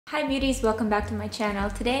Hi beauties, welcome back to my channel.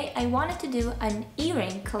 Today I wanted to do an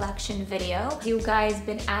earring collection video. You guys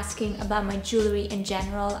been asking about my jewelry in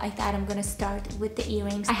general. I thought I'm gonna start with the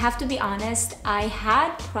earrings. I have to be honest, I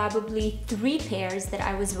had probably 3 pairs that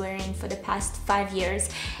I was wearing for the past 5 years,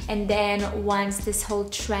 and then once this whole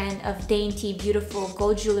trend of dainty, beautiful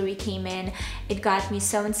gold jewelry came in, it got me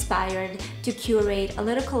so inspired to curate a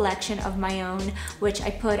little collection of my own, which I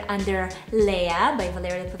put under Leia by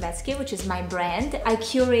Valeria Lipovetsky, which is my brand. I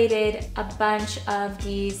curated a bunch of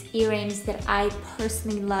these earrings that I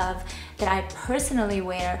personally love, that I personally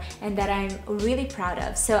wear, and that I'm really proud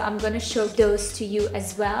of. So I'm gonna show those to you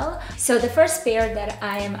as well. So the first pair that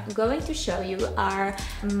I'm going to show you are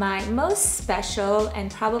my most special and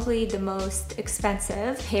probably the most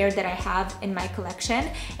expensive pair that I have in my collection.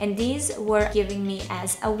 And these were given me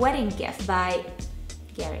as a wedding gift by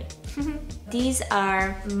Gary. These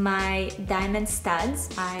are my diamond studs.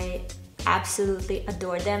 I absolutely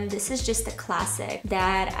adore them. This is just a classic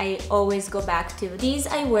that I always go back to. These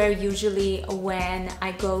I wear usually when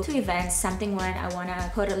I go to events, something when I want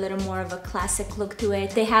to put a little more of a classic look to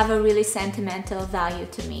it. They have a really sentimental value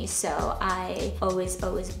to me, so I always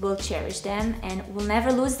will cherish them and will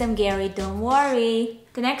never lose them, Gary, don't worry.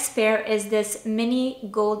 The next pair is this mini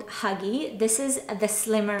gold Huggie. This is the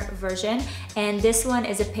slimmer version, and this one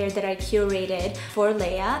is a pair that I curated for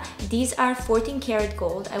Leia. These are 14 karat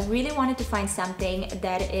gold. I really wanted to find something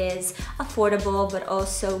that is affordable but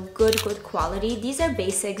also good quality. These are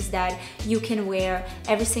basics that you can wear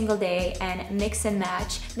every single day and mix and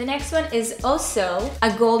match. The next one is also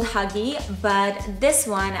a gold Huggie, but this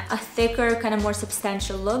one a thicker, kind of more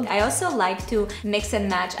substantial look. I also like to mix and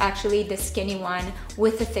match actually the skinny one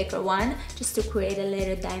with a thicker one, just to create a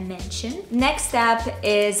little dimension. Next up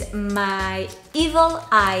is my evil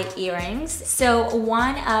eye earrings. So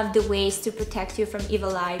one of the ways to protect you from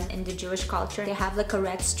evil eye in the Jewish culture, they have like a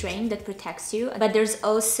red string that protects you, but there's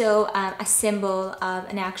also a symbol of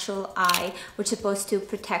an actual eye which is supposed to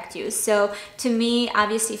protect you. So to me,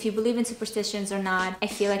 obviously, if you believe in superstitions or not, I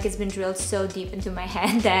feel like it's been drilled so deep into my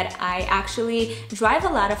head that I actually derive a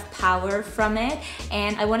lot of power from it,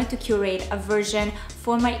 and I wanted to curate a version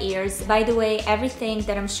for my ears. By the way, everything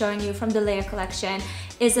that I'm showing you from the Leia collection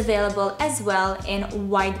is available as well in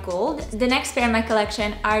white gold. The next pair in my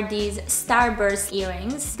collection are these starburst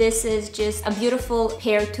earrings. This is just a beautiful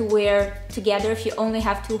pair to wear together if you only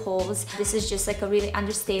have 2 holes. This is just like a really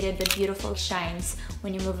understated but beautiful shines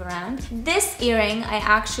when you move around. This earring I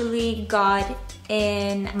actually got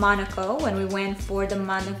in Monaco when we went for the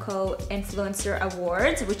Monaco Influencer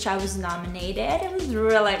Awards, which I was nominated. It was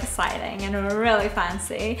really exciting and really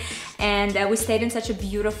fancy, and we stayed in such a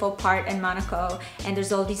beautiful part in Monaco, and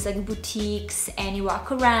there's all these like boutiques and you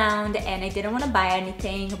walk around, and I didn't want to buy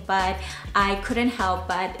anything, but I couldn't help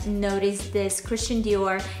but notice this Christian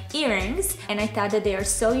Dior earrings, and I thought that they are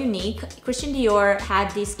so unique. Christian Dior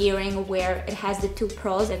had this earring where it has the 2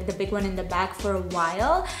 pearls, like the big one in the back, for a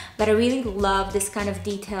while, but I really love this kind of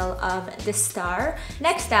detail of the star.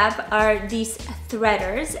 Next up are these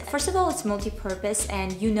threaders. First of all, it's multi-purpose,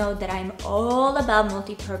 and you know that I'm all about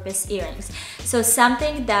multi-purpose earrings. So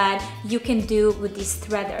something that you can do with these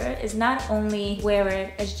threader is not only wear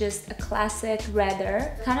it as just a classic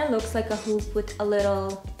threader, kind of looks like a hoop with a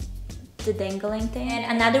little the dangling thing.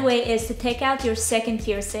 And another way is to take out your second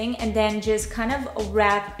piercing and then just kind of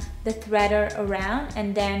wrap the threader around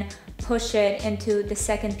and then push it into the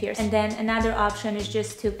second pierce. And then another option is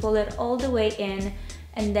just to pull it all the way in,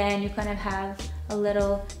 and then you kind of have a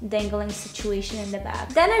little dangling situation in the back.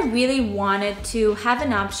 Then I really wanted to have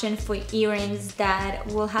an option for earrings that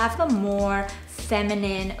will have a more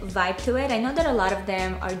feminine vibe to it. I know that a lot of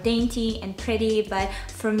them are dainty and pretty, but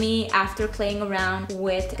for me, after playing around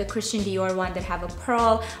with the Christian Dior one that have a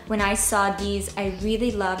pearl, when I saw these, I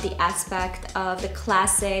really love the aspect of the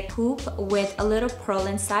classic hoop with a little pearl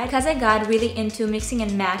inside. Because I got really into mixing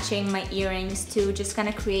and matching my earrings to just kind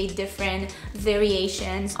of create different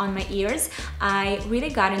variations on my ears, I really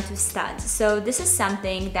got into studs. So this is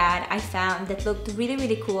something that I found that looked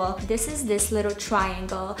really cool. This is this little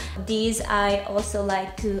triangle. These I also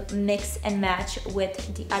like to mix and match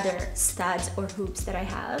with the other studs or hoops that I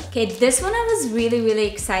have. Okay, this one I was really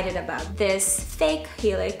excited about. This fake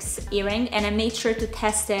helix earring, and I made sure to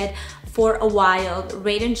test it for a while,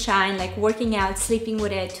 rain and shine, like working out, sleeping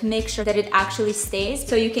with it to make sure that it actually stays,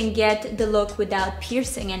 so you can get the look without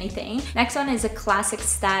piercing anything. Next one is a classic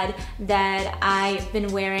stud that I've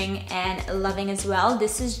been wearing and loving as well.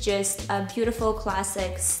 This is just a beautiful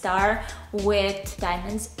classic star with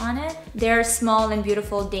diamonds on it. They're small and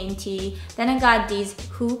beautiful, dainty. Then I got these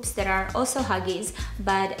hoops that are also Huggies,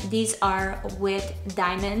 but these are with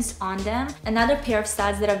diamonds on them. Another pair of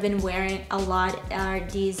studs that I've been wearing a lot are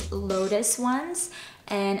these lotus ones.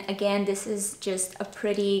 And again, this is just a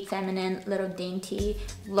pretty feminine little dainty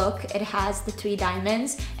look. It has the 3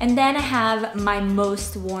 diamonds. And then I have my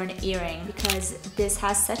most worn earring because this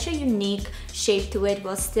has such a unique shape to it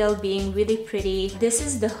while still being really pretty. This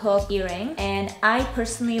is the hook earring, and I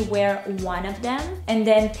personally wear one of them and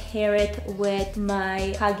then pair it with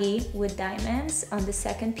my Huggie with diamonds on the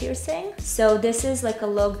second piercing. So this is like a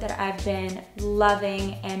look that I've been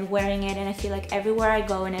loving and wearing it, and I feel like everywhere I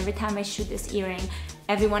go and every time I shoot this earring,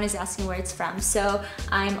 everyone is asking where it's from. So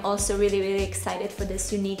I'm also really excited for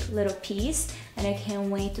this unique little piece, and I can't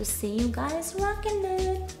wait to see you guys rocking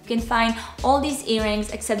it. You can find all these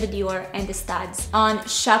earrings except the Dior and the studs on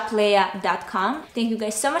shopleia.com. Thank you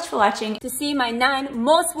guys so much for watching. To see my 9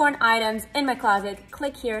 most worn items in my closet,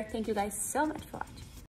 click here. Thank you guys so much for watching.